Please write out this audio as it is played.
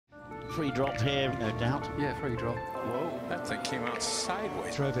Free drop here, no doubt. Yeah, free drop. Whoa, that thing came out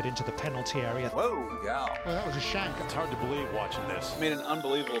sideways. Drove it into the penalty area. Whoa, yeah. Well, that was a shank. It's hard to believe watching this. Made an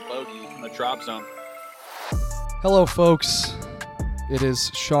unbelievable bogey in the drop zone. Hello, folks. It is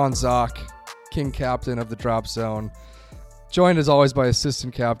Sean Zock, King Captain of the Drop Zone. Joined as always by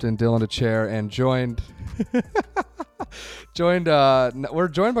Assistant Captain Dylan DeChair, and we're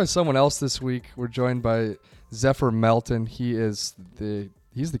joined by someone else this week. We're joined by Zephyr Melton. He's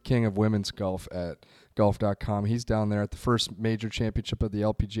the king of women's golf at golf.com. He's down there at the first major championship of the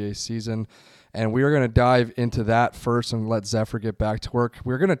LPGA season, and we are going to dive into that first and let Zephyr get back to work.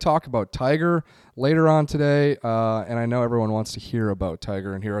 We're going to talk about Tiger later on today, and I know everyone wants to hear about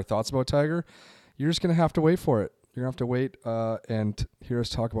Tiger and hear our thoughts about Tiger. You're just going to have to wait for it. You're going to have to wait and hear us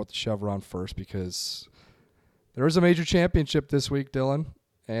talk about the Chevron first, because there was a major championship this week, Dylan,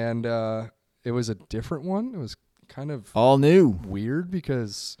 and it was a different one. It was kind of all new, weird,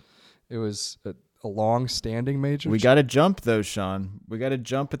 because it was a long-standing major. We got to jump, though, Sean. We got to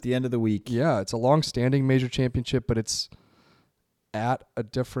jump at the end of the week. Yeah, it's a long-standing major championship, but it's at a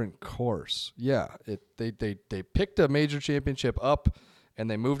different course. Yeah, they picked a major championship up, and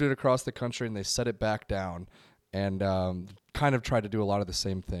they moved it across the country, and they set it back down, and kind of tried to do a lot of the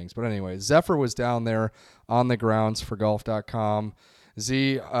same things. But anyway, Zephyr was down there on the grounds for golf.com.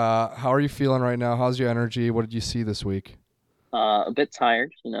 Z, how are you feeling right now? How's your energy? What did you see this week? A bit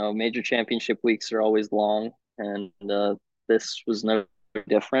tired. Major championship weeks are always long, and this was no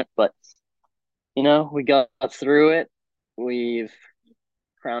different. But, we got through it. We've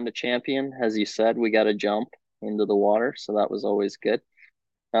crowned a champion. As you said, we got to jump into the water, so that was always good.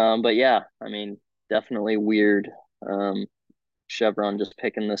 But yeah, definitely weird. Chevron just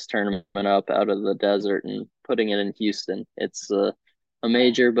picking this tournament up out of the desert and putting it in Houston. It's a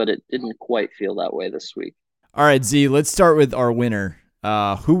major, but it didn't quite feel that way this week. All right, Z, let's start with our winner.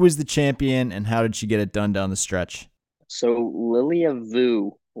 Who was the champion, and how did she get it done down the stretch? So Lilia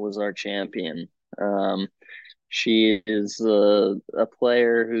Vu was our champion. She is a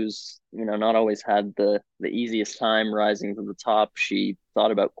player who's not always had the easiest time rising to the top. She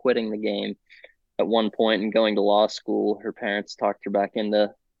thought about quitting the game at one point and going to law school. Her parents talked her back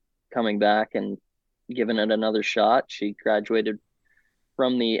into coming back and giving it another shot. She graduated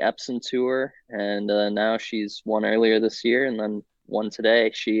from the Epson Tour, and now she's won earlier this year and then won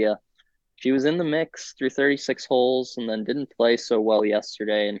today. She was in the mix through 36 holes and then didn't play so well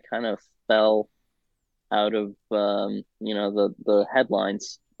yesterday and kind of fell out of the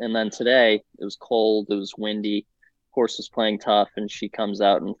headlines. And then today it was cold, it was windy, course was playing tough, and she comes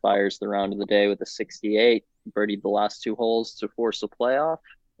out and fires the round of the day with a 68, birdied the last two holes to force a playoff,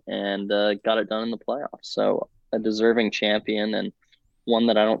 and got it done in the playoffs. So a deserving champion, and one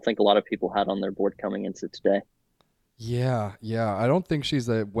that I don't think a lot of people had on their board coming into today. Yeah. I don't think she's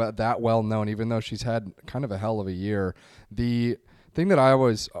that well known, even though she's had kind of a hell of a year. The thing that I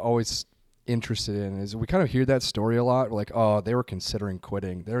was always interested in is we kind of hear that story a lot, like, oh, they were considering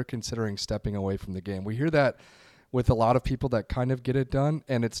quitting. They were considering stepping away from the game. We hear that with a lot of people that kind of get it done,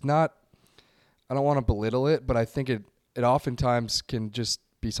 and it's not, I don't want to belittle it, but I think it oftentimes can just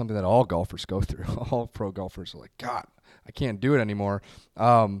be something that all golfers go through. All pro golfers are like, God, I can't do it anymore.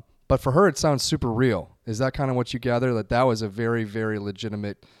 But for her, it sounds super real. Is that kind of what you gather, that was a very, very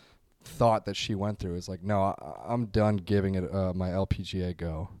legitimate thought that she went through? It's like, no, I'm done giving it my LPGA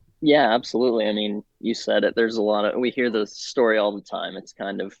go. Yeah, absolutely. You said it. There's we hear the story all the time. It's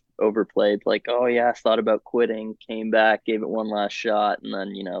kind of overplayed. Like, oh yeah, I thought about quitting, came back, gave it one last shot, and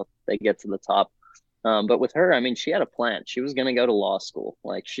then, they get to the top. But with her, she had a plan. She was going to go to law school.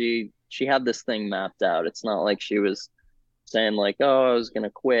 Like she had this thing mapped out. It's not like she was saying like, oh, I was going to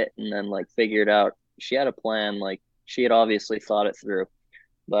quit and then like figure it out. She had a plan. Like she had obviously thought it through,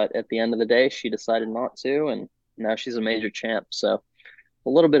 but at the end of the day, she decided not to. And now she's a major champ. So a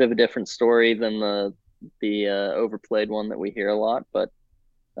little bit of a different story than the overplayed one that we hear a lot, but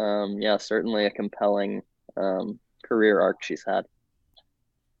yeah, certainly a compelling career arc she's had.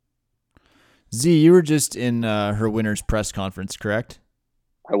 Z, you were just in her winner's press conference, correct?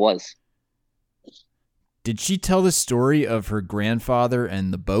 I was. Did she tell the story of her grandfather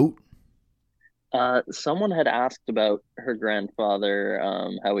and the boat? Someone had asked about her grandfather,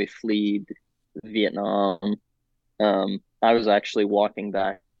 how he fled Vietnam. I was actually walking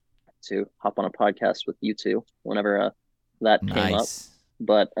back to hop on a podcast with you two whenever that came up.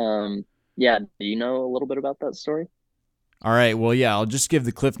 But yeah, do you know a little bit about that story? All right. Well, yeah, I'll just give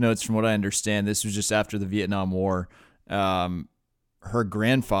the cliff notes from what I understand. This was just after the Vietnam War. Her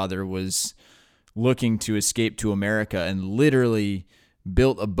grandfather was looking to escape to America and literally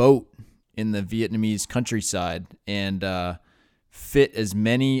built a boat in the Vietnamese countryside and fit as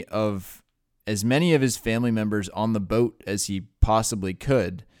many of his family members on the boat as he possibly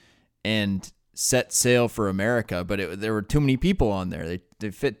could and set sail for America. But there were too many people on there.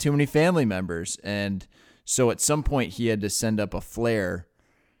 They fit too many family members. And so at some point he had to send up a flare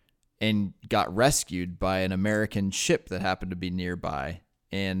and got rescued by an American ship that happened to be nearby.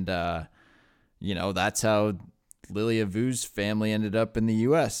 And, that's how Lilia Vu's family ended up in the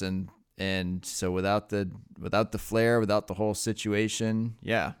U.S. And so without the flare, without the whole situation,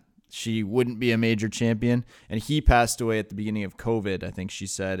 she wouldn't be a major champion. And he passed away at the beginning of COVID, I think she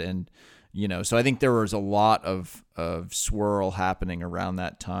said. And, so I think there was a lot of swirl happening around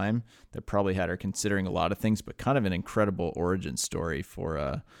that time that probably had her considering a lot of things, but kind of an incredible origin story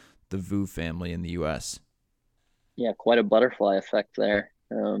for the Vu family in the U.S. Yeah, quite a butterfly effect there.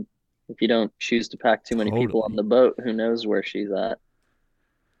 If you don't choose to pack too many people on the boat, who knows where she's at.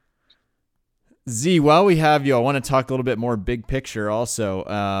 Z, while we have you, I want to talk a little bit more big picture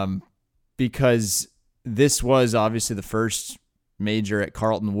also, because this was obviously the first major at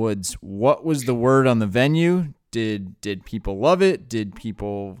Carlton Woods. What was the word on the venue? Did people love it? Did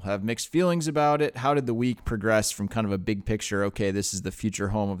people have mixed feelings about it? How did the week progress from kind of a big picture, okay, this is the future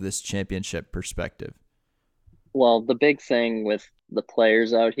home of this championship perspective? Well, the big thing with the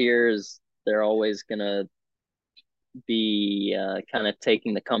players out here is they're always going to be kind of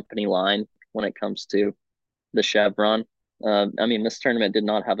taking the company line when it comes to the Chevron. This tournament did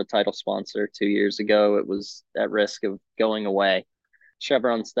not have a title sponsor 2 years ago. It was at risk of going away.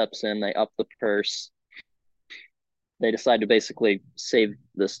 Chevron steps in, they up the purse. They decide to basically save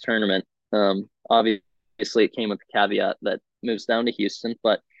this tournament. Obviously, it came with the caveat that moves down to Houston,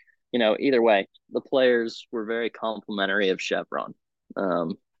 but either way, the players were very complimentary of Chevron.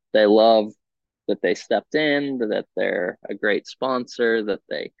 They love that they stepped in, that they're a great sponsor, that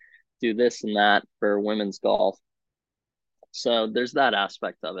they do this and that for women's golf. So there's that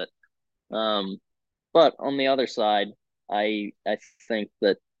aspect of it. But on the other side, I think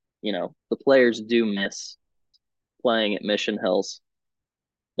that, the players do miss playing at Mission Hills.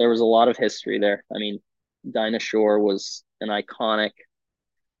 There was a lot of history there. Dinah Shore was an iconic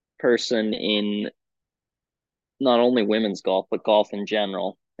person in not only women's golf, but golf in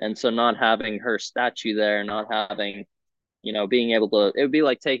general. And so not having her statue there, not having, being able to, it would be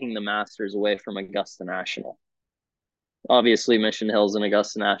like taking the Masters away from Augusta National. Obviously, Mission Hills and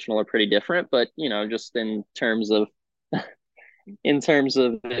Augusta National are pretty different, but, just in terms of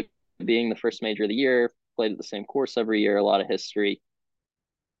it being the first major of the year, played at the same course every year, a lot of history,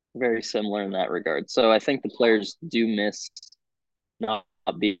 very similar in that regard. So I think the players do miss not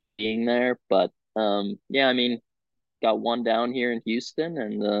being there, but got one down here in Houston,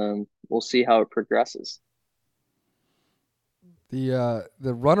 and we'll see how it progresses. The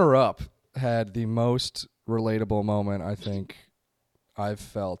runner-up had the most relatable moment I think I've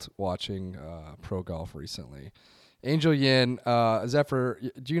felt watching pro golf recently. Angel Yin, Zephyr,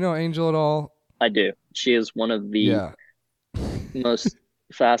 do you know Angel at all? I do. She is one of the most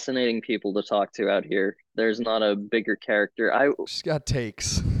fascinating people to talk to out here. There's not a bigger character. She's got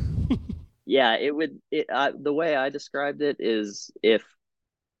takes. Yeah, the way I described it is if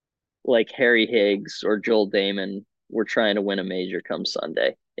like Harry Higgs or Joel Damon were trying to win a major come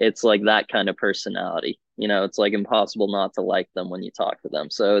Sunday. It's like that kind of personality. It's like impossible not to like them when you talk to them.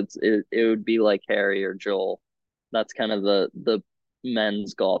 So it would be like Harry or Joel. That's kind of the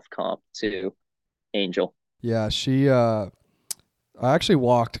men's golf comp to Angel. Yeah, I actually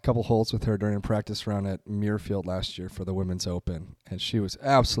walked a couple holes with her during a practice round at Muirfield last year for the Women's Open, and she was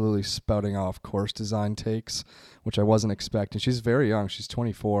absolutely spouting off course design takes, which I wasn't expecting. She's very young; she's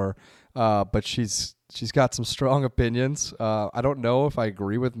 24, but she's got some strong opinions. I don't know if I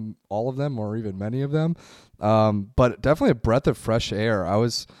agree with all of them or even many of them, but definitely a breath of fresh air. I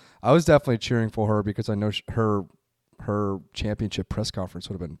was definitely cheering for her because I know her championship press conference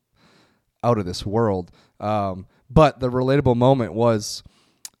would have been out of this world. But the relatable moment was,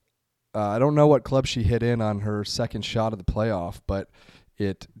 I don't know what club she hit in on her second shot of the playoff, but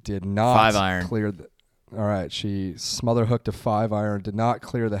it did not 5-iron. clear. All right, she smother hooked a 5-iron, did not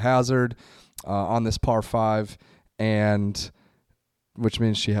clear the hazard on this par 5, and which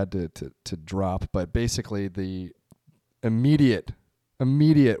means she had to drop. But basically, the immediate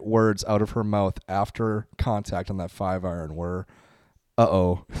words out of her mouth after contact on that 5-iron were,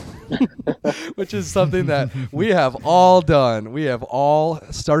 uh-oh, which is something that we have all done. We have all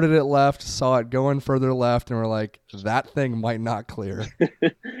started it left, saw it going further left, and we're like, that thing might not clear.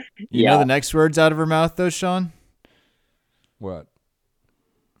 You know the next words out of her mouth, though, Sean? What?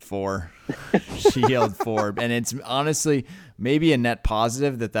 4. She yelled 4. And it's honestly, maybe a net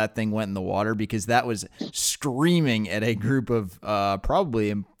positive that thing went in the water, because that was screaming at a group of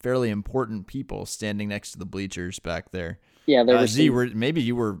probably fairly important people standing next to the bleachers back there. Yeah, there was maybe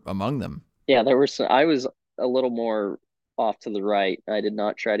you were among them. Yeah, there were some. I was a little more off to the right. I did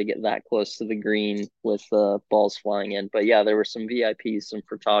not try to get that close to the green with balls flying in. But yeah, there were some VIPs, some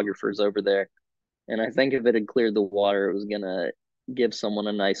photographers over there. And I think if it had cleared the water, it was gonna give someone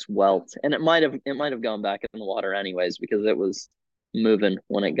a nice welt. And it might have gone back in the water anyways, because it was moving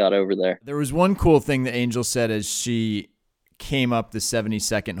when it got over there. There was one cool thing that Angel said as she came up the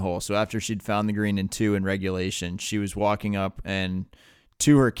 72nd hole. So after she'd found the green in 2 in regulation, she was walking up, and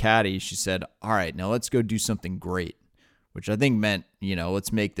to her caddy, she said, "All right, now let's go do something great," which I think meant,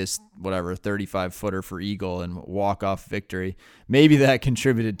 let's make this 35-footer for eagle and walk off victory. Maybe that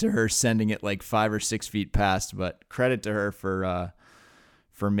contributed to her sending it like 5 or 6 feet past, but credit to her for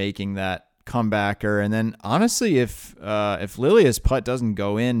making that comebacker. And then honestly, if Lilia's putt doesn't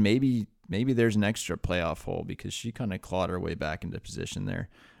go in, maybe there's an extra playoff hole, because she kind of clawed her way back into position there.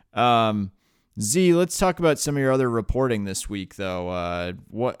 Z, let's talk about some of your other reporting this week, though.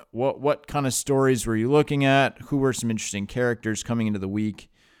 What kind of stories were you looking at? Who were some interesting characters coming into the week?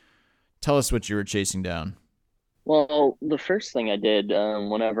 Tell us what you were chasing down. Well, the first thing I did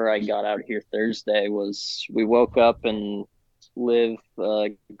whenever I got out here Thursday was we woke up and Liv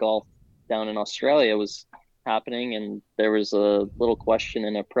golf down in Australia was happening, and there was a little question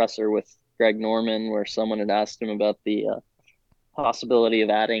in a presser with Greg Norman where someone had asked him about the possibility of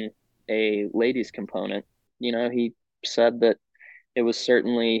adding a ladies component. He said that it was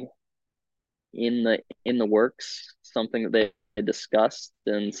certainly in the works, something that they discussed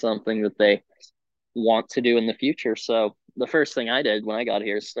and something that they want to do in the future. So the first thing I did when I got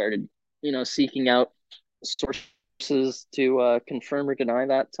here is started, seeking out sources to confirm or deny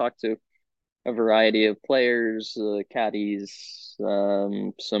that, talk to a variety of players, caddies,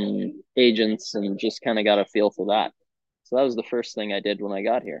 some agents, and just kind of got a feel for that. So that was the first thing I did when I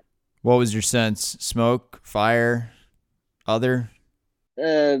got here. What was your sense? Smoke, fire, other?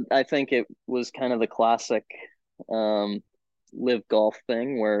 I think it was kind of the classic live golf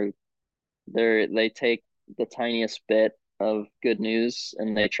thing where they take the tiniest bit of good news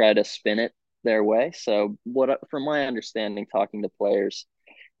and they try to spin it their way. So from my understanding, talking to players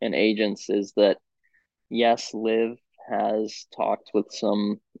and agents, is that yes, Liv has talked with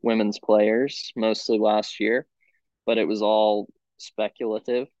some women's players mostly last year, but it was all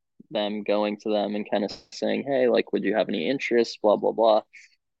speculative, them going to them and kind of saying, hey, like, would you have any interest, blah blah blah.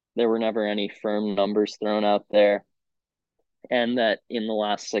 There were never any firm numbers thrown out there, and that in the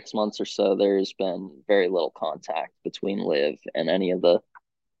last 6 months or so there's been very little contact between Liv and any of the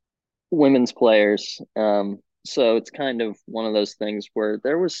women's players. So it's kind of one of those things where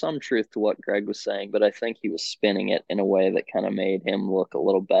there was some truth to what Greg was saying, but I think he was spinning it in a way that kind of made him look a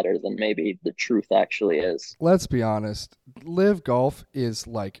little better than maybe the truth actually is. Let's be honest. Live golf is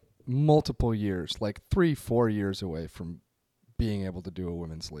like multiple years, like 3-4 years away from being able to do a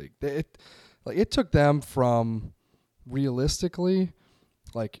women's league. It took them from realistically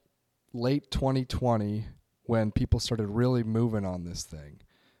like late 2020 when people started really moving on this thing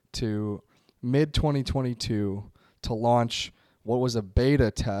to mid 2022 to launch what was a beta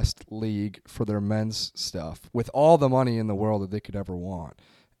test league for their men's stuff with all the money in the world that they could ever want.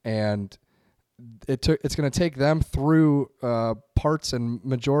 And it's going to take them through parts and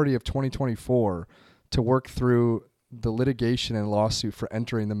majority of 2024 to work through the litigation and lawsuit for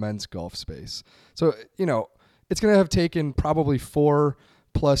entering the men's golf space. So, it's going to have taken probably 4+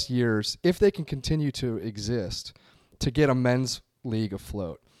 years, if they can continue to exist, to get a men's league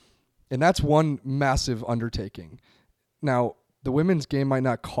afloat. And that's one massive undertaking. Now, the women's game might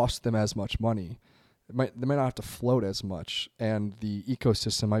not cost them as much money. They might not have to float as much, and the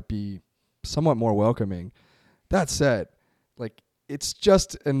ecosystem might be somewhat more welcoming. That said, it's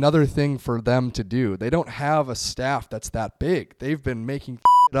just another thing for them to do. They don't have a staff that's that big. They've been making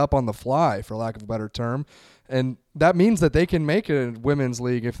it up on the fly, for lack of a better term. And that means that they can make a women's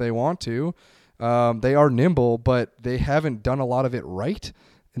league if they want to. They are nimble, but they haven't done a lot of it right.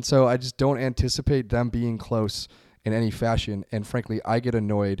 And so I just don't anticipate them being close in any fashion. And frankly, I get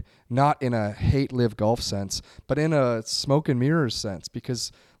annoyed, not in a hate live golf sense, but in a smoke and mirrors sense,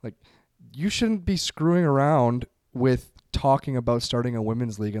 because you shouldn't be screwing around with talking about starting a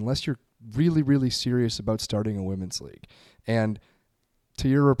women's league unless you're really, really serious about starting a women's league. And to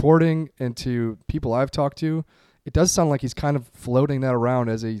your reporting and to people I've talked to, it does sound like he's kind of floating that around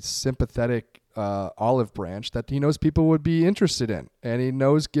as a sympathetic olive branch that he knows people would be interested in, and he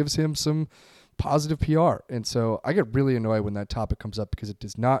knows gives him some positive PR. And so I get really annoyed when that topic comes up because it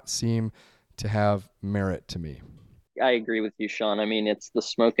does not seem to have merit to me. I agree with you, Sean. I mean, it's the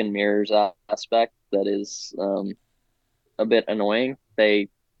smoke and mirrors aspect that is a bit annoying. You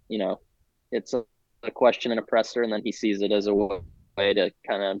know, it's a question and a presser, and then he sees it as a way to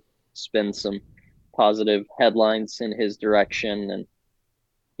kind of spin some positive headlines in his direction, and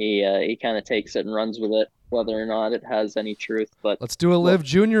he kind of takes it and runs with it, whether or not it has any truth. But Let's do a Live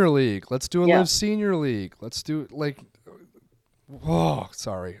Junior League. Let's do a Yeah. Live Senior League. Let's do oh,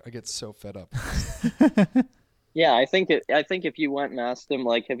 sorry. I get so fed up. yeah, I think if you went and asked him,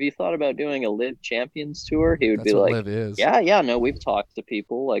 like, have you thought about doing a Live Champions Tour? He would That's be what like, Live is. yeah, no, we've talked to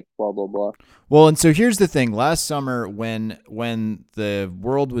people, like, blah blah blah. Well, and so here's the thing. Last summer, when the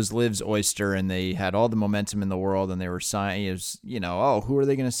world was Liv's oyster and they had all the momentum in the world and they were signing, who are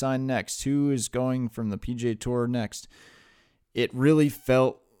they going to sign next? Who is going from the PGA Tour next? It really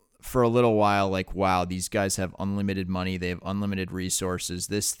felt for a little while like, wow, these guys have unlimited money. They have unlimited resources.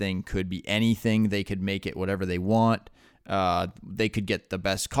 This thing could be anything. They could make it whatever they want. They could get the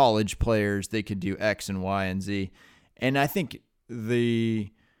best college players. They could do X and Y and Z. And I think the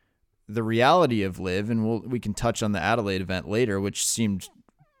reality of Live, and we can touch on the Adelaide event later, which seemed,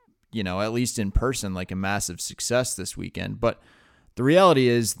 at least in person, like a massive success this weekend. But the reality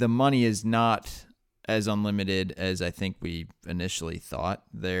is the money is not as unlimited as I think we initially thought.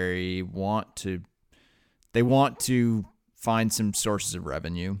 They want to find some sources of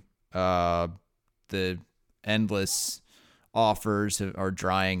revenue. The endless offers are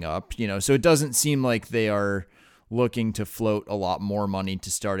drying up, so it doesn't seem like they are looking to float a lot more money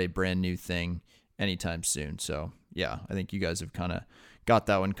to start a brand new thing anytime soon. So yeah, I think you guys have kind of got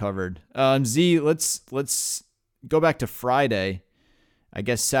that one covered. Z, let's go back to Friday, I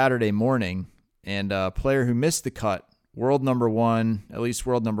guess Saturday morning, and a player who missed the cut, world number one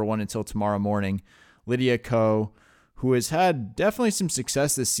until tomorrow morning, Lydia Ko, who has had definitely some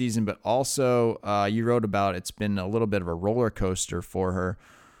success this season, but also you wrote about it's been a little bit of a roller coaster for her.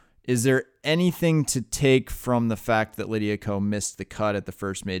 Is there anything to take from the fact that Lydia Ko missed the cut at the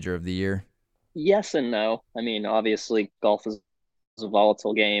first major of the year? Yes and no. I mean, obviously, golf is a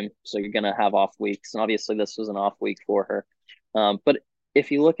volatile game, so you're going to have off weeks, and obviously this was an off week for her. But if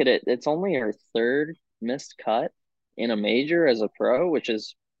you look at it, it's only her third missed cut in a major as a pro, which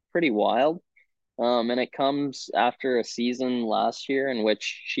is pretty wild. And it comes after a season last year in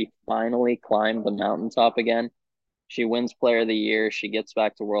which she finally climbed the mountaintop again. She wins Player of the Year. She gets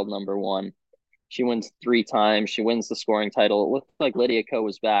back to world number one. She wins 3 times. She wins the scoring title. It looked like Lydia Ko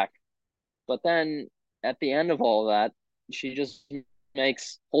was back. But then at the end of all that, she just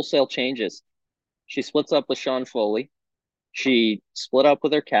makes wholesale changes. She splits up with Sean Foley. She split up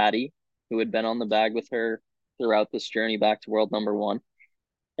with her caddy, who had been on the bag with her throughout this journey back to world number one.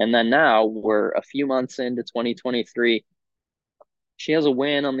 And then now we're a few months into 2023. She has a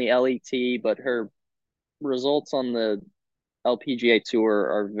win on the LET, but her results on the LPGA Tour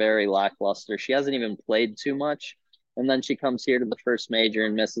are very lackluster. She hasn't even played too much. And then she comes here to the first major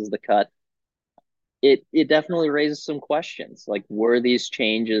and misses the cut. It definitely raises some questions. Like, were these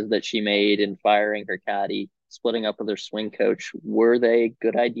changes that she made in firing her caddy, splitting up with her swing coach, were they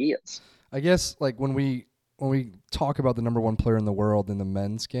good ideas? I guess like when we talk about the number one player in the world in the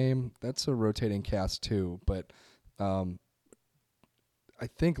men's game, that's a rotating cast too. But I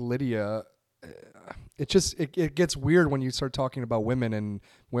think Lydia, it gets weird when you start talking about women and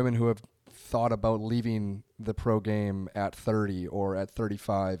women who have thought about leaving the pro game at 30 or at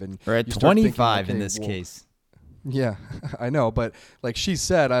 35 and or at you start 25 thinking, in this case. Yeah, I know, but like she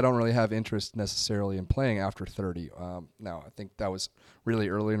said, I don't really have interest necessarily in playing after 30. Now, I think that was really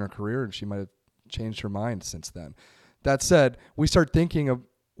early in her career, and she might have changed her mind since then. That said, we start thinking of,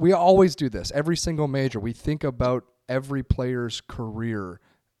 we always do this, every single major. We think about every player's career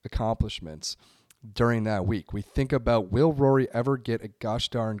accomplishments during that week. We think about, will Rory ever get a gosh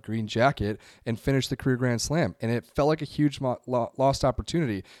darn green jacket and finish the career Grand Slam? And it felt like a huge lost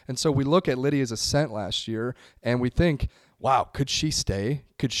opportunity. And so we look at Lydia's ascent last year and we think, wow, could she stay?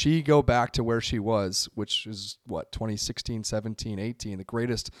 Could she go back to where she was, which is 2016, 17, 18,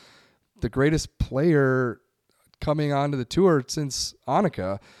 the greatest player coming onto the tour since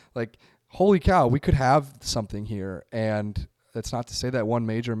Annika? Like, holy cow, we could have something here. And that's not to say that one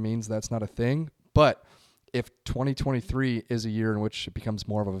major means that's not a thing. But if 2023 is a year in which it becomes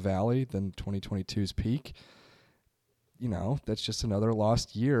more of a valley than 2022's peak, that's just another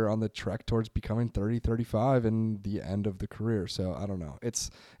lost year on the trek towards becoming 30, 35 and the end of the career. So I don't know. It's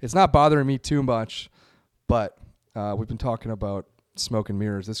not bothering me too much, but we've been talking about smoke and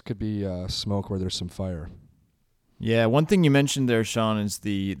mirrors. This could be smoke where there's some fire. Yeah, one thing you mentioned there, Sean, is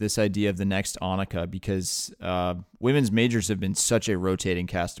this idea of the next Annika, because women's majors have been such a rotating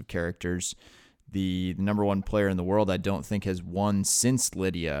cast of characters. the number one player in the world, I don't think has won since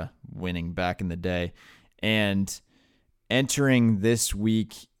Lydia winning back in the day. And entering this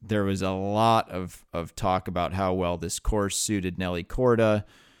week, there was a lot of talk about how well this course suited Nelly Korda.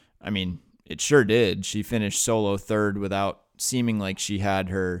 I mean, it sure did. She finished solo third without seeming like she had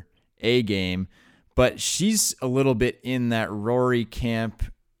her A game, but she's a little bit in that Rory camp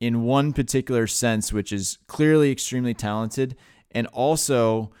in one particular sense, which is clearly extremely talented. And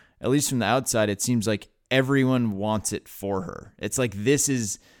also, at least from the outside, it seems like everyone wants it for her. It's like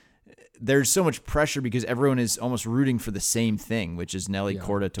there's so much pressure because everyone is almost rooting for the same thing, which is Nelly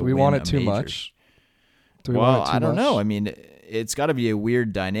Korda to win. Do we want it a too major. much? I don't know. I mean, it's got to be a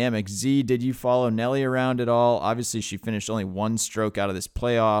weird dynamic. Z, did you follow Nelly around at all? Obviously, she finished only one stroke out of this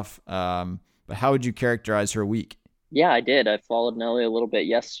playoff. But how would you characterize her week? Yeah, I did. I followed Nelly a little bit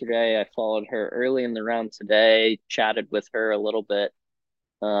yesterday. I followed her early in the round today, chatted with her a little bit.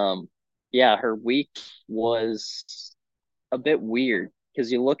 Yeah, her week was a bit weird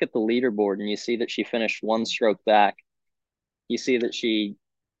because you look at the leaderboard and you see that she finished one stroke back. You see that she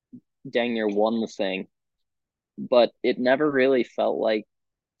dang near won the thing, but it never really felt like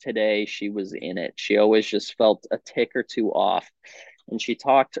today she was in it. She always just felt a tick or two off. And she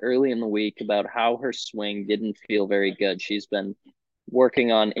talked early in the week about how her swing didn't feel very good. She's been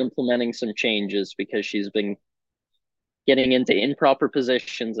working on implementing some changes because she's been getting into improper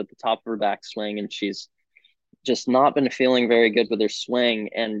positions at the top of her backswing, and she's just not been feeling very good with her swing.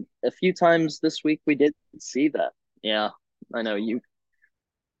 And a few times this week we did see that. Yeah, I know you.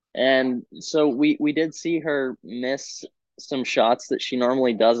 And so we did see her miss some shots that she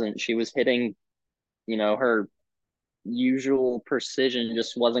normally doesn't. She was hitting, her usual precision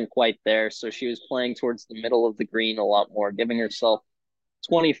just wasn't quite there. So she was playing towards the middle of the green a lot more, giving herself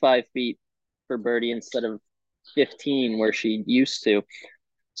 25 feet for birdie instead of 15 where she used to.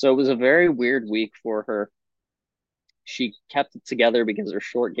 So it was a very weird week for her. She kept it together because her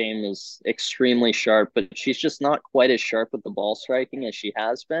short game is extremely sharp, but she's just not quite as sharp with the ball striking as she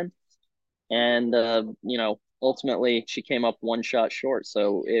has been. And, ultimately she came up one shot short.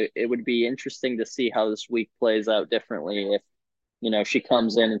 So it would be interesting to see how this week plays out differently if, she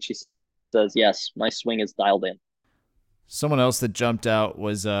comes in and she says, yes, my swing is dialed in. Someone else that jumped out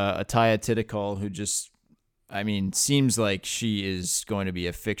was Ataya Titikal, who seems like she is going to be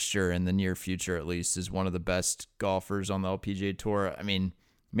a fixture in the near future, at least, is one of the best golfers on the LPGA Tour. I mean,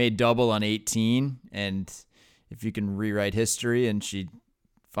 made double on 18, and if you can rewrite history and she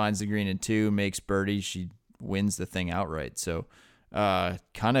finds the green in 2, makes birdie, she wins the thing outright. So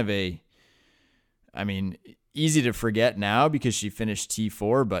easy to forget now because she finished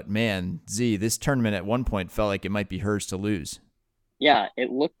T4, but man, Z, this tournament at one point felt like it might be hers to lose. Yeah, it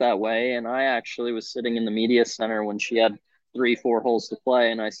looked that way. And I actually was sitting in the media center when she had 3-4 holes to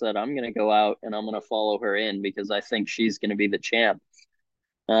play. And I said, I'm going to go out and I'm going to follow her in because I think she's going to be the champ.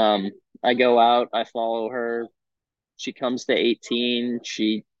 I go out, I follow her. She comes to 18.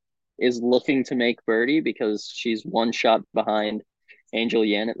 She is looking to make birdie because she's one shot behind Angel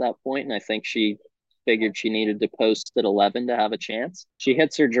Yin at that point. And I think she figured she needed to post at 11 to have a chance. She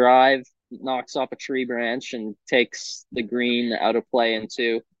hits her drive, knocks off a tree branch and takes the green out of play in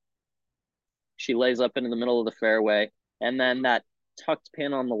 2. She lays up into the middle of the fairway, and then that tucked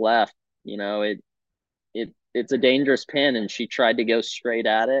pin on the left, it's a dangerous pin, and she tried to go straight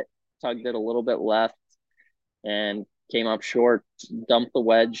at it, tugged it a little bit left, and came up short, dumped the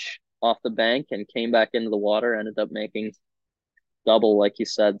wedge off the bank, and came back into the water, ended up making double, like you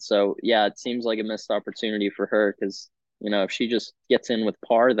said. So, yeah, it seems like a missed opportunity for her because, if she just gets in with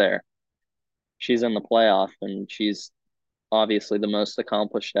par there, she's in the playoff, and she's obviously the most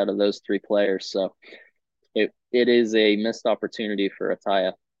accomplished out of those 3 players. So it is a missed opportunity for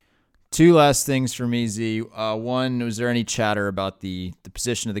Ataya. 2 last things for me, Z. One, was there any chatter about the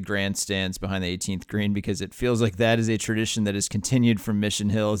position of the grandstands behind the 18th green? Because it feels like that is a tradition that has continued from Mission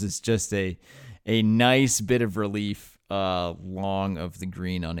Hills. It's just a nice bit of relief long of the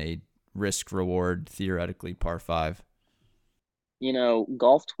green on a risk-reward, theoretically, par 5.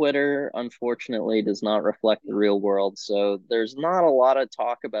 Golf Twitter, unfortunately, does not reflect the real world. So there's not a lot of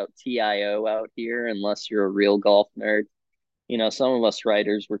talk about TIO out here unless you're a real golf nerd. Some of us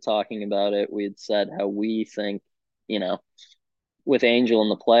writers were talking about it. We had said how we think, with Angel in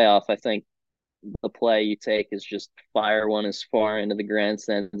the playoff, I think the play you take is just fire one as far into the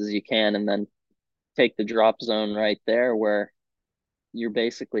grandstands as you can and then take the drop zone right there where you're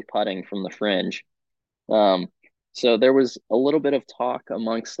basically putting from the fringe. So there was a little bit of talk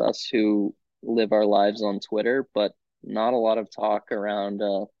amongst us who live our lives on Twitter, but not a lot of talk around,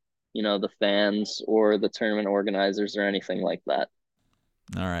 the fans or the tournament organizers or anything like that.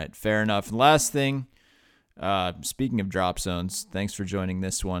 All right, fair enough. And last thing, speaking of drop zones, thanks for joining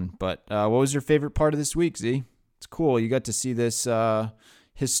this one. But what was your favorite part of this week, Z? It's cool. You got to see this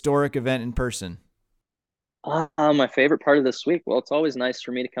historic event in person. My favorite part of this week. Well, it's always nice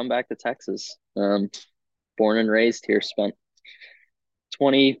for me to come back to Texas. Born and raised here, spent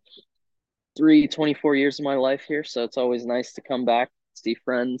 24 years of my life here. So it's always nice to come back, see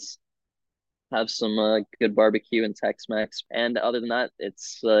friends, have some good barbecue and Tex-Mex. And other than that, it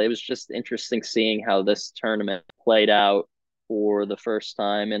was just interesting seeing how this tournament played out for the first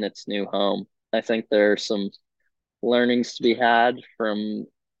time in its new home. I think there are some learnings to be had from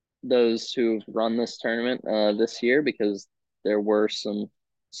those who've run this tournament this year, because there were some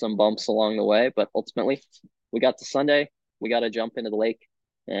bumps along the way, but ultimately we got to Sunday, we got to jump into the lake,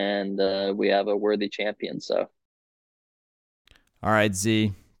 and we have a worthy champion. So all right,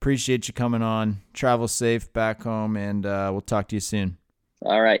 Z, appreciate you coming on. Travel safe back home, and we'll talk to you soon.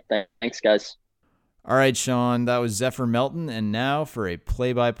 All right, thanks guys. All right, Sean, that was Zephyr Melton, and now for a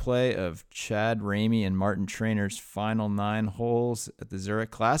play-by-play of Chad Ramey and Martin Trainer's final 9 holes at the Zurich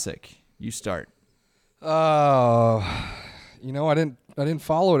Classic. You start. Oh, I didn't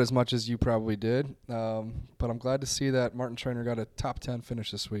follow it as much as you probably did, but I'm glad to see that Martin Trainer got a top 10 finish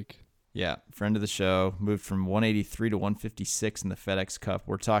this week. Yeah, friend of the show, moved from 183 to 156 in the FedEx Cup.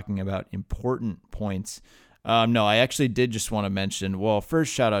 We're talking about important points. No, I actually did just want to mention, well,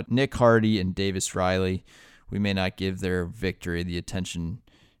 first shout out Nick Hardy and Davis Riley. We may not give their victory the attention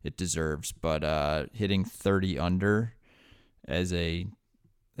it deserves, but hitting 30 under as a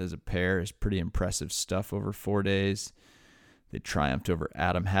pair is pretty impressive stuff over 4 days. They triumphed over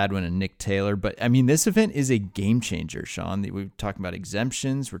Adam Hadwin and Nick Taylor. But, I mean, this event is a game changer, Sean. We're talking about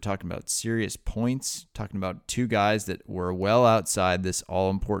exemptions. We're talking about serious points. Talking about 2 guys that were well outside this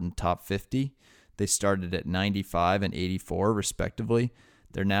all-important top 50. They started at 95 and 84, respectively.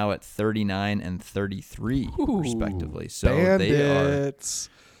 They're now at 39 and 33, respectively. So bandits.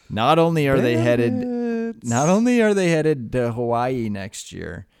 Not only are they headed to Hawaii next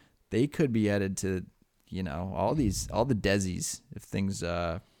year, they could be headed to, all the Desies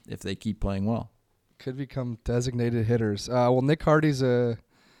if they keep playing well. Could become designated hitters. Well, Nick Hardy's a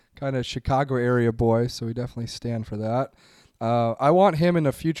kind of Chicago area boy, so we definitely stand for that. I want him in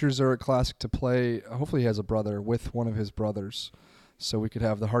a future Zurich Classic to play. Hopefully he has a brother with one of his brothers, so we could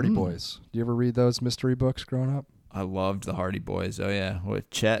have the Hardy Boys. Do you ever read those mystery books growing up? I loved the Hardy Boys. Oh, yeah. With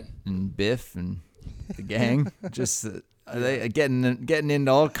Chet and Biff and the gang. Just they getting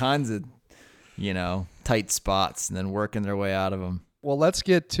into all kinds of, tight spots and then working their way out of them. Well, let's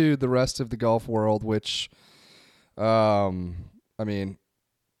get to the rest of the golf world, which, we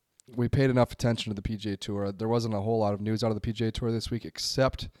paid enough attention to the PGA Tour. There wasn't a whole lot of news out of the PGA Tour this week,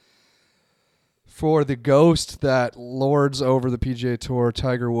 except for the ghost that lords over the PGA Tour,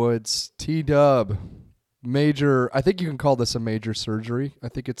 Tiger Woods. T-Dub, major, I think you can call this a major surgery. I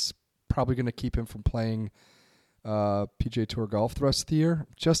think it's probably going to keep him from playing PGA Tour golf the rest of the year.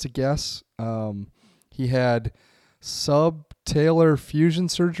 Just a guess. He had subtalar fusion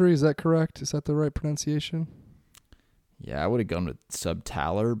surgery. Is that correct? Is that the right pronunciation? Yeah, I would have gone with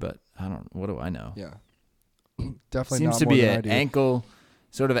subtalar, but I don't. What do I know? Yeah, definitely seems not to more be than an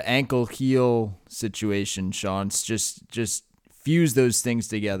ankle heel situation. Sean, it's just fuse those things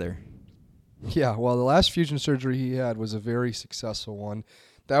together. Yeah, well, the last fusion surgery he had was a very successful one.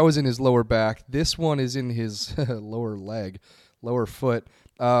 That was in his lower back. This one is in his lower foot.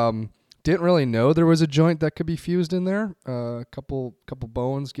 Didn't really know there was a joint that could be fused in there. A couple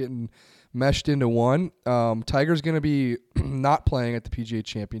bones getting meshed into one. Tiger's going to be not playing at the PGA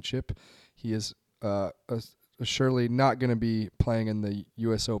Championship. He is surely not going to be playing in the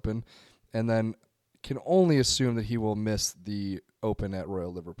U.S. Open, and then can only assume that he will miss the Open at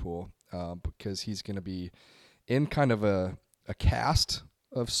Royal Liverpool because he's going to be in kind of a cast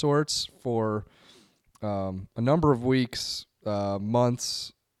of sorts for a number of weeks,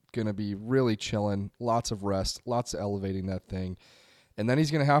 months. Going to be really chilling, lots of rest, lots of elevating that thing. And then he's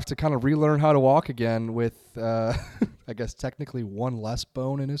going to have to kind of relearn how to walk again with, I guess, technically one less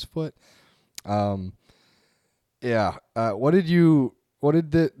bone in his foot. Was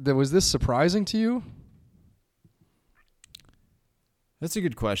this surprising to you? That's a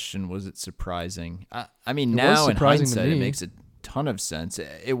good question. Was it surprising? I mean, now in hindsight, it makes a ton of sense.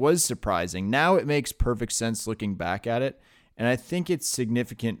 It was surprising. Now it makes perfect sense looking back at it. And I think it's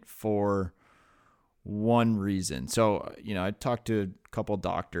significant for one reason. So, I talked to a couple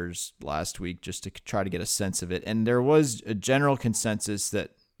doctors last week just to try to get a sense of it. And there was a general consensus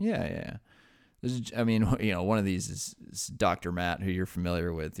that, one of these is Dr. Matt, who you're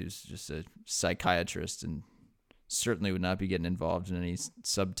familiar with, who's just a psychiatrist and certainly would not be getting involved in any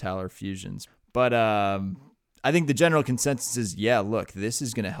subtalar fusions. But I think the general consensus is, yeah, look, this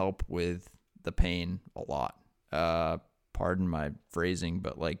is going to help with the pain a lot. Pardon my phrasing,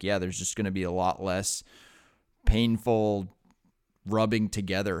 but like, yeah, there's just going to be a lot less painful rubbing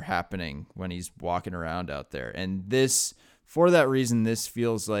together happening when he's walking around out there. And this, for that reason, this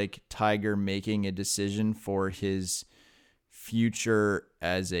feels like Tiger making a decision for his future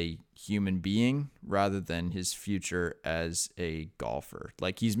as a human being rather than his future as a golfer.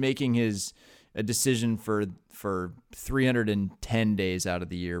 Like, he's making a decision for 310 days out of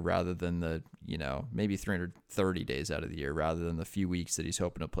the year rather than the, maybe 330 days out of the year rather than the few weeks that he's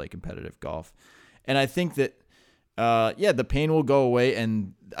hoping to play competitive golf. And I think that, the pain will go away.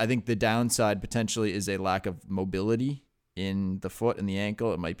 And I think the downside potentially is a lack of mobility in the foot and the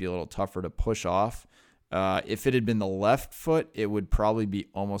ankle. It might be a little tougher to push off. If it had been the left foot, it would probably be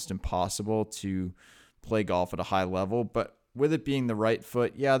almost impossible to play golf at a high level. But with it being the right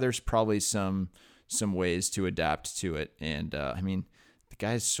foot, yeah, there's probably some ways to adapt to it. And the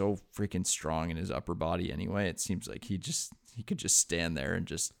guy's so freaking strong in his upper body anyway. It seems like he could just stand there and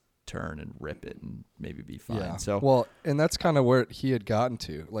just turn and rip it and maybe be fine. Yeah. So well, and that's kind of where he had gotten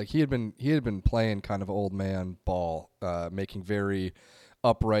to. Like, he had been playing kind of old man ball, making very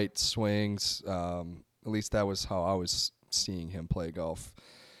upright swings. At least that was how I was seeing him play golf,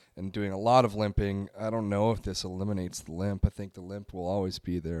 and doing a lot of limping. I don't know if this eliminates the limp. I think the limp will always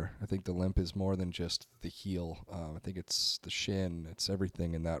be there. I think the limp is more than just the heel. I think it's the shin. It's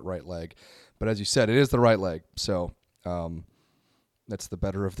everything in that right leg. But as you said, it is the right leg. So that's the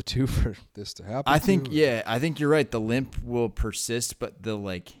better of the two for this to happen. I think you're right. The limp will persist, but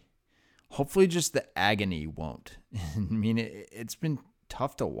hopefully just the agony won't. I mean, it's been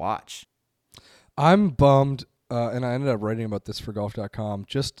tough to watch. I'm bummed, and I ended up writing about this for golf.com,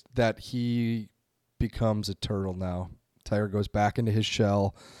 just that he becomes a turtle now. Tiger goes back into his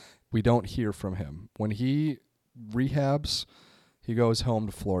shell. We don't hear from him. When he rehabs, he goes home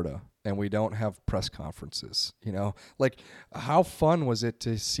to Florida, and we don't have press conferences. Like, how fun was it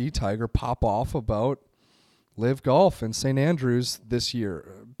to see Tiger pop off about Live Golf in St. Andrews this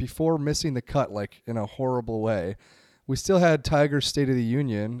year before missing the cut, like, in a horrible way? We still had Tiger's State of the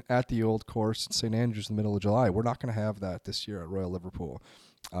Union at the old course in St. Andrews in the middle of July. We're not going to have that this year at Royal Liverpool.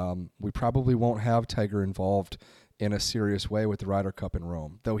 We probably won't have Tiger involved in a serious way with the Ryder Cup in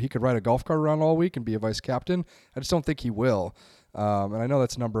Rome. Though he could ride a golf cart around all week and be a vice captain, I just don't think he will. And I know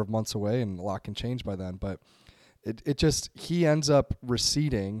that's a number of months away and a lot can change by then. But he ends up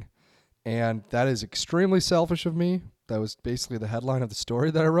receding, and that is extremely selfish of me. That was basically the headline of the story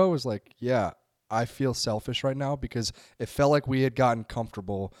that I wrote, was like, yeah, I feel selfish right now because it felt like we had gotten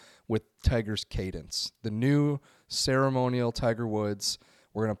comfortable with Tiger's cadence. The new ceremonial Tiger Woods,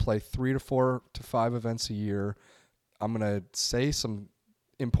 we're going to play 3 to 4 to 5 events a year. I'm going to say some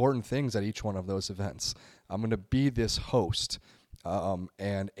important things at each one of those events. I'm going to be this host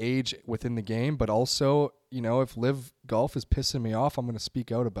and age within the game, but also, if Live Golf is pissing me off, I'm going to speak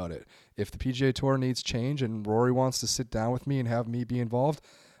out about it. If the PGA Tour needs change and Rory wants to sit down with me and have me be involved,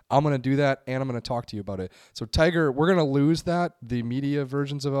 I'm going to do that, and I'm going to talk to you about it. So Tiger, we're going to lose that. The media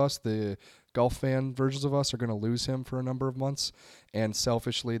versions of us, the golf fan versions of us are going to lose him for a number of months. And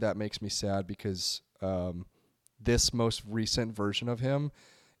selfishly, that makes me sad because this most recent version of him,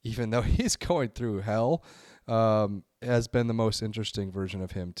 even though he's going through hell, has been the most interesting version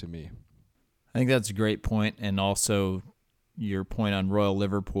of him to me. I think that's a great point. And also, your point on Royal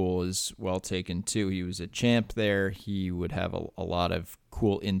Liverpool is well taken too. He was a champ there. He would have a lot of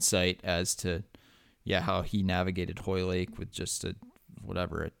cool insight as to, how he navigated Hoylake with just a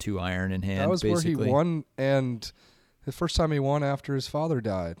 2-iron in hand. That was basically where he won, and the first time he won after his father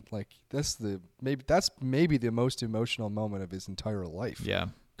died. Like, that's maybe the most emotional moment of his entire life. Yeah.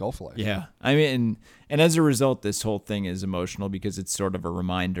 Golf life. Yeah. I mean, and as a result, this whole thing is emotional because it's sort of a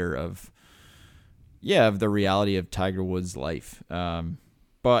reminder of the reality of Tiger Woods' life.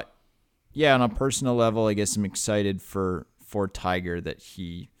 But on a personal level, I guess I'm excited for Tiger that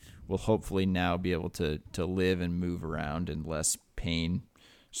he will hopefully now be able to live and move around in less pain.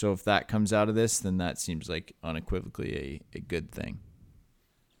 So if that comes out of this, then that seems like unequivocally a good thing.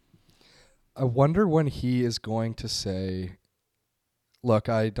 I wonder when he is going to say, look,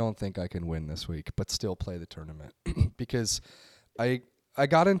 I don't think I can win this week, but still play the tournament. Because I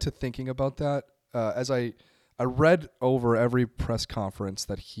got into thinking about that as I read over every press conference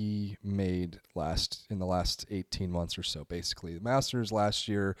that he made in the last 18 months or so, basically. The Masters last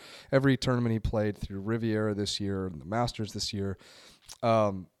year, every tournament he played through Riviera this year, and the Masters this year.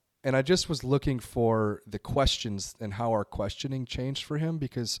 And I just was looking for the questions and how our questioning changed for him,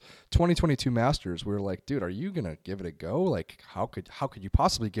 because 2022 Masters, we were like, dude, are you going to give it a go? Like, how could you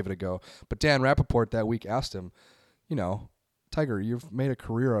possibly give it a go? But Dan Rappaport that week asked him, you know, Tiger, you've made a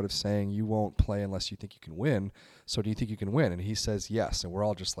career out of saying you won't play unless you think you can win. So do you think you can win? And he says yes. And we're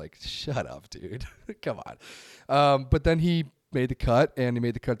all just like, shut up, dude. Come on. But then he made the cut, and he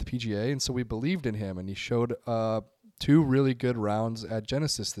made the cut at the PGA. And so we believed in him, and he showed 2 really good rounds at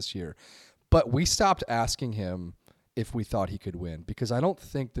Genesis this year. But we stopped asking him if we thought he could win, because I don't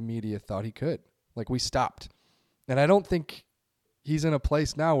think the media thought he could. Like, we stopped. And I don't think he's in a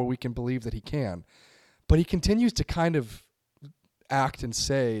place now where we can believe that he can. But he continues to kind of act and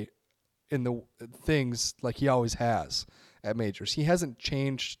say in the things like he always has at majors. He hasn't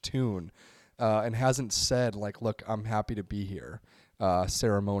changed tune and hasn't said, like, look, I'm happy to be here.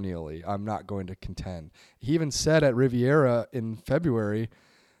 Ceremonially, I'm not going to contend. He even said at Riviera in February,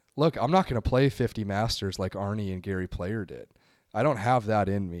 look, I'm not going to play 50 Masters like Arnie and Gary Player did. I don't have that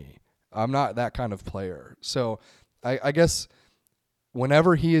in me. I'm not that kind of player. So I guess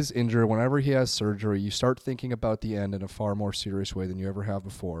whenever he is injured, whenever he has surgery, you start thinking about the end in a far more serious way than you ever have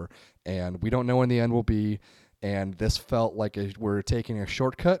before. And we don't know when the end will be. And this felt like we're taking a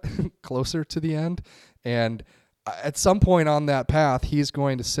shortcut closer to the end. And at some point on that path, he's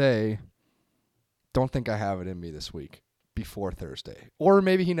going to say, don't think I have it in me this week before Thursday. Or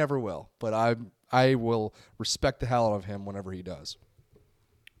maybe he never will, but I will respect the hell out of him whenever he does.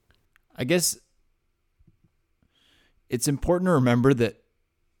 I guess it's important to remember that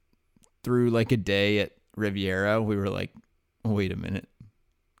through like a day at Riviera, we were like, wait a minute,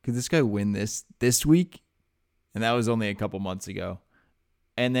 could this guy win this week? And that was only a couple months ago.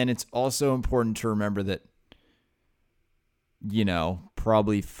 And then it's also important to remember that, you know,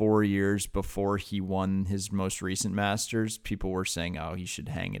 probably 4 years before he won his most recent Masters, people were saying, oh, he should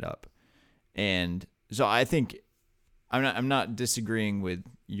hang it up. And so I think I'm not disagreeing with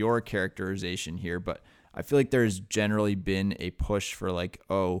your characterization here, but I feel like there's generally been a push for like,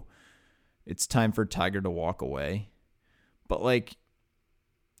 oh, it's time for Tiger to walk away. But like,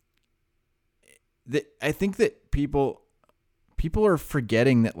 I think that people are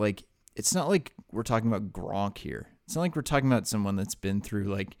forgetting that, like, it's not like we're talking about Gronk here. It's not like we're talking about someone that's been through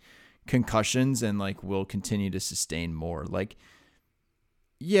like concussions and like will continue to sustain more. Like,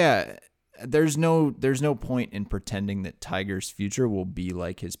 yeah, there's no point in pretending that Tiger's future will be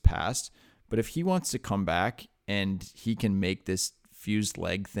like his past. But if he wants to come back and he can make this fused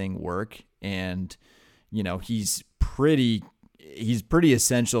leg thing work, and you know, he's pretty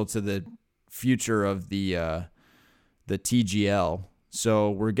essential to the future of the TGL.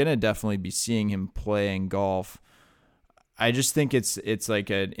 So we're gonna definitely be seeing him playing golf. I just think it's like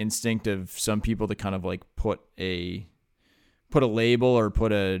an instinct of some people to kind of like put a label or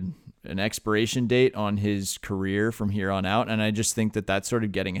put an expiration date on his career from here on out. And I just think that that's sort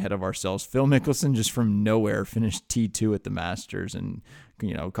of getting ahead of ourselves. Phil Mickelson just from nowhere finished T2 at the Masters, and,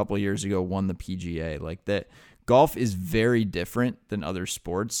 you know, a couple of years ago won the PGA. Like, that golf is very different than other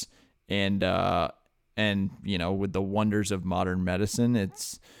sports. And you know, with the wonders of modern medicine,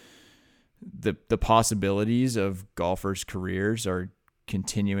 it's the possibilities of golfers' careers are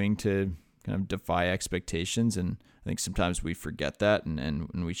continuing to kind of defy expectations, and I think sometimes we forget that,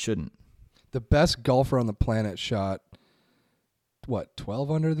 and we shouldn't. The best golfer on the planet shot,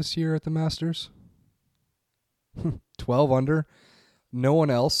 12 under this year at the Masters? 12 under? No one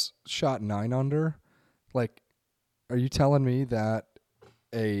else shot 9 under? Like, are you telling me that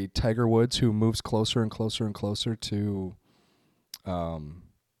a Tiger Woods who moves closer and closer and closer to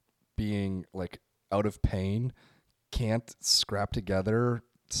being like out of pain can't scrap together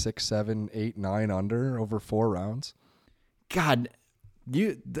 6, 7, 8, 9 under over 4 rounds? God,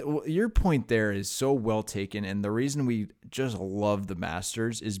 your point there is so well taken, and the reason we just love the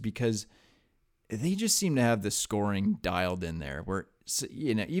Masters is because they just seem to have the scoring dialed in there, where,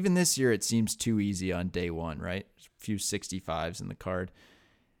 you know, even this year it seems too easy on day one, right? A few 65s in the card.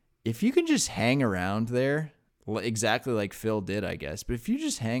 If you can just hang around there, exactly like Phil did, I guess, but if you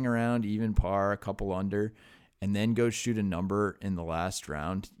just hang around even par, a couple under, and then go shoot a number in the last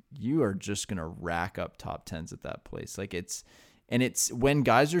round, you are just going to rack up top 10s at that place. Like, it's when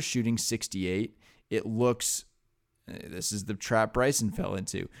guys are shooting 68, it looks, this is the trap Bryson fell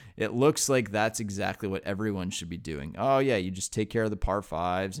into. It looks like that's exactly what everyone should be doing. Oh yeah, you just take care of the par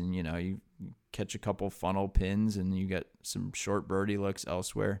 5s, and, you know, you catch a couple funnel pins and you get some short birdie looks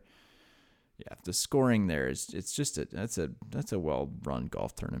elsewhere. Yeah, the scoring there is, it's just that's a well-run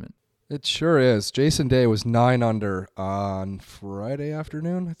golf tournament. It sure is. Jason Day was 9 under on Friday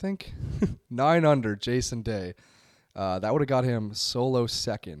afternoon, I think. 9 under, Jason Day. That would have got him solo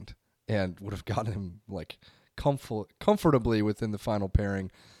second and would have gotten him like comfortably within the final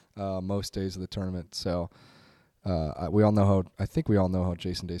pairing most days of the tournament. So we all know how. I think we all know how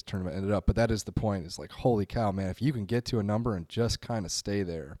Jason Day's tournament ended up. But that is the point. It's like, holy cow, man! If you can get to a number and just kind of stay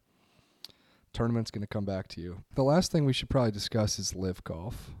there, tournament's going to come back to you. The last thing we should probably discuss is Liv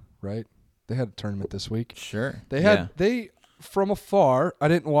Golf, right? They had a tournament this week. Sure. They from afar. I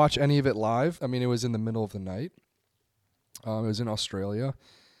didn't watch any of it live. I mean, it was in the middle of the night. It was in Australia.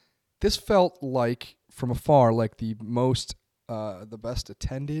 This felt like from afar like the best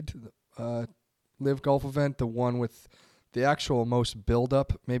attended Live Golf event, the one with the actual most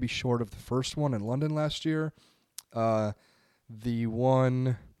build-up, maybe short of the first one in London last year. The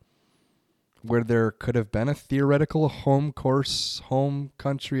one where there could have been a theoretical home course, home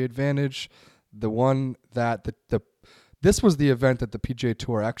country advantage. The one that this was the event that the PGA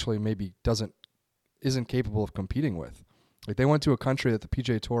Tour actually maybe isn't capable of competing with. Like they went to a country that the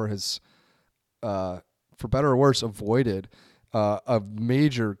PGA Tour has, for better or worse, avoided, a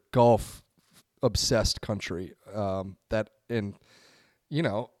major golf obsessed country that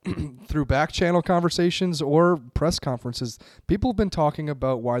through back channel conversations or press conferences, people have been talking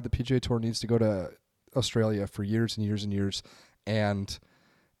about why the PGA Tour needs to go to Australia for years and years and years, and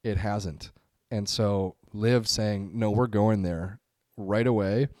it hasn't. And so Liv saying, no, we're going there right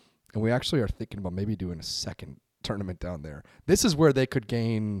away, and we actually are thinking about maybe doing a second tournament down there. This is where they could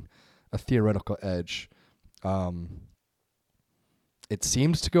gain a theoretical edge. It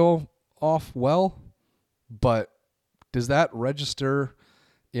seems to go off well, but does that register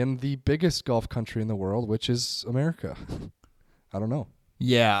in the biggest golf country in the world, which is America? I don't know.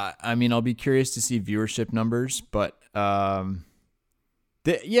 Yeah, I mean, I'll be curious to see viewership numbers, but it's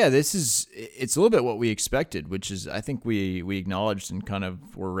a little bit what we expected, which is I think we acknowledged and kind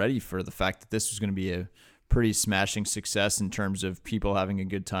of were ready for the fact that this was going to be a pretty smashing success in terms of people having a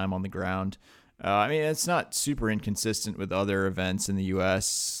good time on the ground. I mean, it's not super inconsistent with other events in the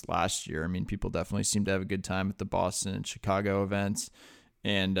U.S. last year. I mean, people definitely seem to have a good time at the Boston and Chicago events,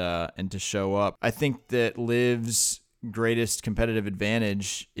 and to show up. I think that Liv's greatest competitive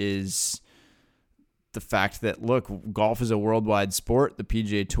advantage is the fact that, look, golf is a worldwide sport. The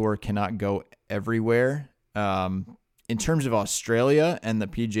PGA Tour cannot go everywhere. In terms of Australia and the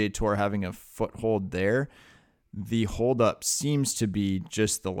PGA Tour having a foothold there, the holdup seems to be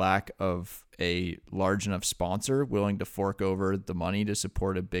just the lack of a large enough sponsor willing to fork over the money to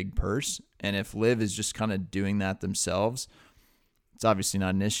support a big purse. And if Liv is just kind of doing that themselves, it's obviously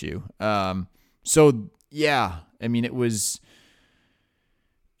not an issue. So yeah, I mean, it was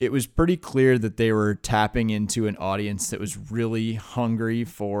pretty clear that they were tapping into an audience that was really hungry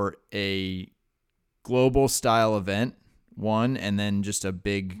for a global style event, one, and then just a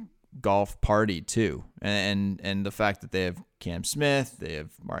big golf party too. And the fact that they have Cam Smith, they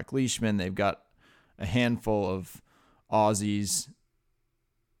have Mark Leishman, they've got a handful of Aussies,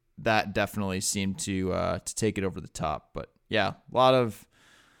 that definitely seemed to take it over the top. But yeah, a lot of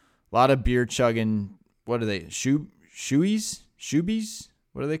beer chugging. What are they? Shoeies?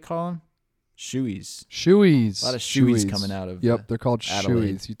 What do they call them? Shoeies. Shoeies. A lot of shoeies coming out of. Yep, they're called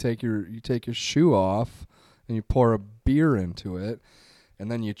Adelaide. shoeies. You take your shoe off and you pour a beer into it,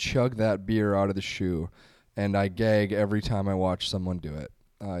 and then you chug that beer out of the shoe. And I gag every time I watch someone do it.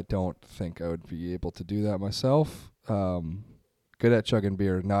 I don't think I would be able to do that myself. Good at chugging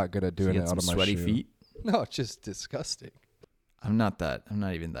beer, not good at doing it out of my sweaty shoe. feet. No, it's just disgusting. I'm not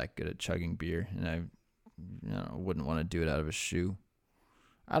even that good at chugging beer, and I wouldn't want to do it out of a shoe.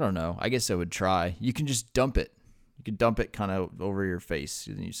 I don't know. I guess I would try. You can just dump it. You could dump it kind of over your face,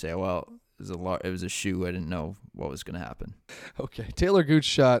 and you say, "Well, it was a shoe. I didn't know what was going to happen." Okay, Taylor Gooch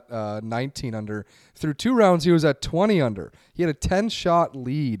shot 19 under. Through 2 rounds, he was at 20 under. He had a 10-shot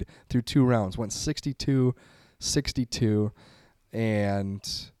lead through 2 rounds, went 62-62,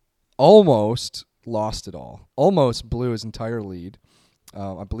 and almost lost it all. Almost blew his entire lead.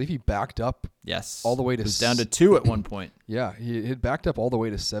 I believe he backed up. Yes, all the way to it was down to 2 at one point. Yeah, he had backed up all the way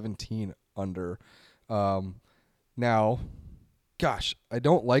to 17 under. Now, gosh, I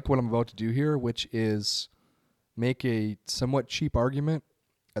don't like what I'm about to do here, which is make a somewhat cheap argument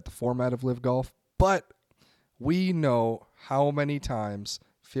at the format of Live Golf, but we know how many times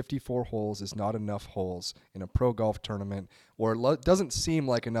 54 holes is not enough holes in a pro golf tournament, or it doesn't seem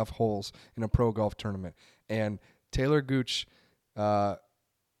like enough holes in a pro golf tournament. And Taylor Gooch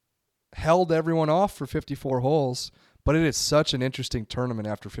held everyone off for 54 holes, but it is such an interesting tournament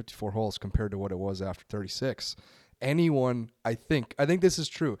after 54 holes compared to what it was after 36. I think this is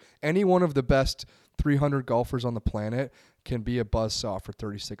true. Any one of the best 300 golfers on the planet can be a buzzsaw for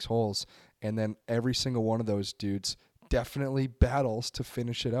 36 holes. And then every single one of those dudes definitely battles to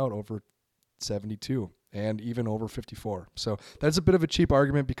finish it out over 72 and even over 54. So that's a bit of a cheap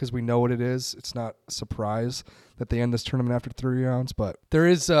argument because we know what it is. It's not a surprise that they end this tournament after 3 rounds, but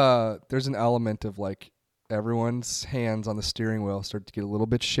there's an element of like everyone's hands on the steering wheel start to get a little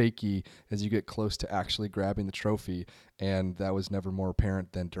bit shaky as you get close to actually grabbing the trophy, and that was never more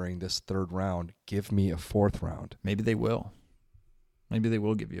apparent than during this 3rd round. Give me a 4th round. Maybe they will. Maybe they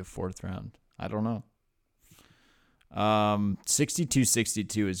will give you a 4th round. I don't know.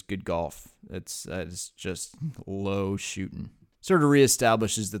 62-62 is good golf. That is just low shooting. Sort of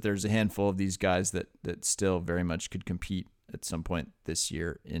reestablishes that there's a handful of these guys that still very much could compete at some point this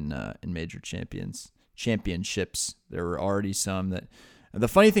year in major championships. There were already some that. The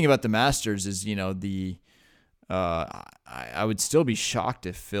funny thing about the Masters is, I would still be shocked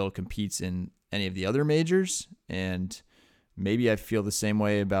if Phil competes in any of the other majors, and maybe I feel the same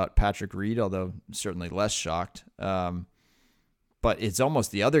way about Patrick Reed, although certainly less shocked. But it's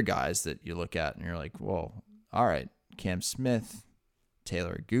almost the other guys that you look at and you're like, well, all right, Cam Smith,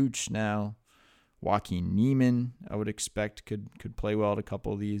 Taylor Gooch now, Joaquin Neiman, I would expect could play well at a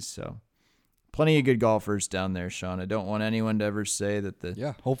couple of these. So plenty of good golfers down there, Sean. I don't want anyone to ever say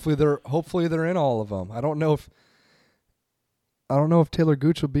that hopefully they're in all of them. I don't know if Taylor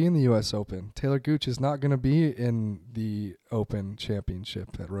Gooch will be in the U.S. Open. Taylor Gooch is not going to be in the Open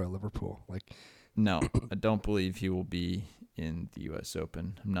Championship at Royal Liverpool. No, I don't believe he will be in the U.S.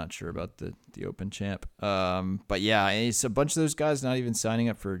 Open. I'm not sure about the Open Champ. But yeah, it's a bunch of those guys not even signing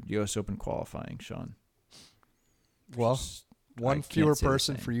up for U.S. Open qualifying, Sean. Well, one fewer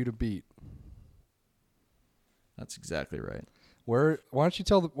person for you to beat. That's exactly right. Why don't you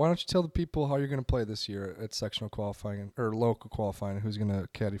tell the people how you're going to play this year at sectional qualifying or local qualifying, and who's going to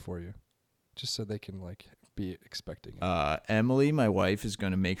caddy for you, just so they can be expecting it. Emily, my wife, is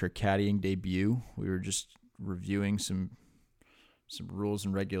going to make her caddying debut. We were just reviewing some rules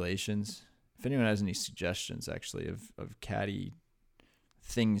and regulations. If anyone has any suggestions, actually, of caddy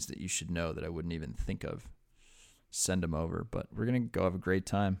things that you should know that I wouldn't even think of, send them over. But we're going to go have a great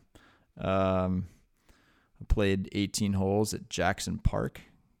time. I played 18 holes at Jackson Park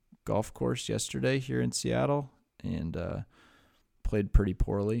golf course yesterday here in Seattle and played pretty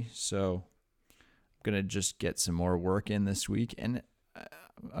poorly. So I'm going to just get some more work in this week, and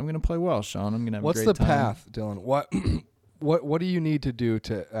I'm going to play well, Sean. I'm going to have a great time. What's the path, Dylan? What do you need to do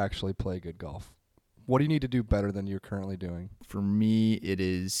to actually play good golf? What do you need to do better than you're currently doing? For me, it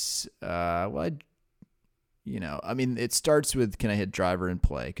is, it starts with, can I hit driver and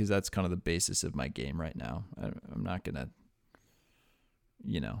play? Because that's kind of the basis of my game right now. I'm not going to,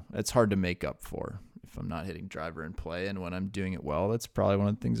 it's hard to make up for if I'm not hitting driver and play. And when I'm doing it well, that's probably one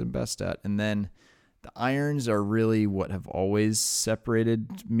of the things I'm best at. And then the irons are really what have always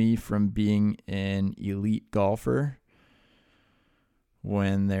separated me from being an elite golfer.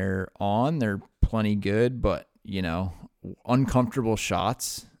 When they're on, they're plenty good, but, uncomfortable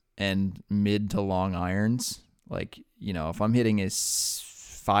shots and mid to long irons. If I'm hitting a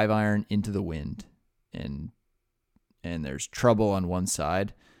 5-iron into the wind and there's trouble on one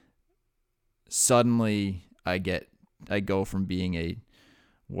side, suddenly I go from being a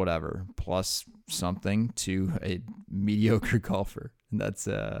whatever plus something to a mediocre golfer. And that's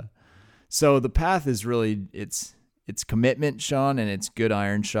so the path is really it's commitment, Sean, and it's good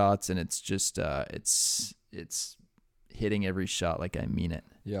iron shots, and it's just it's hitting every shot like I mean it.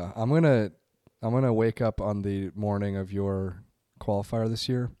 Yeah, I'm gonna wake up on the morning of your qualifier this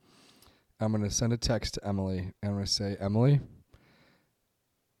year. I'm gonna send a text to Emily, and I'm gonna say, Emily,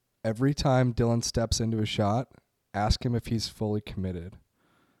 every time Dylan steps into a shot, ask him if he's fully committed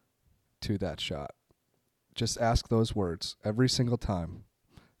to that shot. Just ask those words every single time.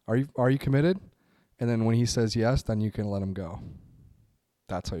 Are you committed? And then when he says yes, then you can let him go.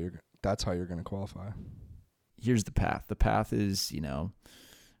 That's how you're gonna qualify. Here's the path. The path is,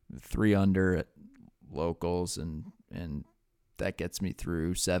 3 under at locals, and that gets me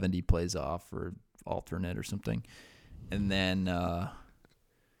through 70 plays off or alternate or something, and then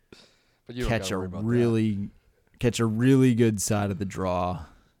catch a really good side of the draw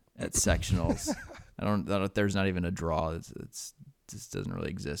at sectionals. I don't. There's not even a draw. It just doesn't really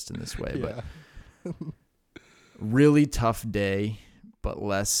exist in this way. Yeah. But really tough day, but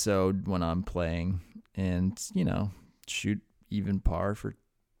less so when I'm playing. And, shoot even par for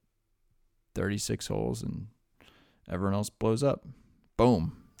 36 holes and everyone else blows up.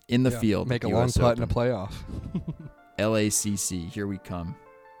 Boom. In the field. Make a long putt in a playoff. LACC. Here we come.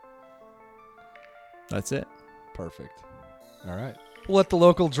 That's it. Perfect. All right. We'll let the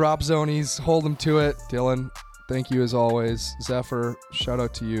local drop zonies hold them to it. Dylan, thank you as always. Zephyr, shout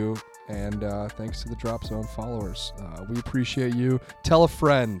out to you. And thanks to the Drop Zone followers. We appreciate you. Tell a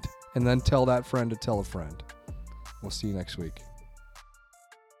friend, and then tell that friend to tell a friend. We'll see you next week.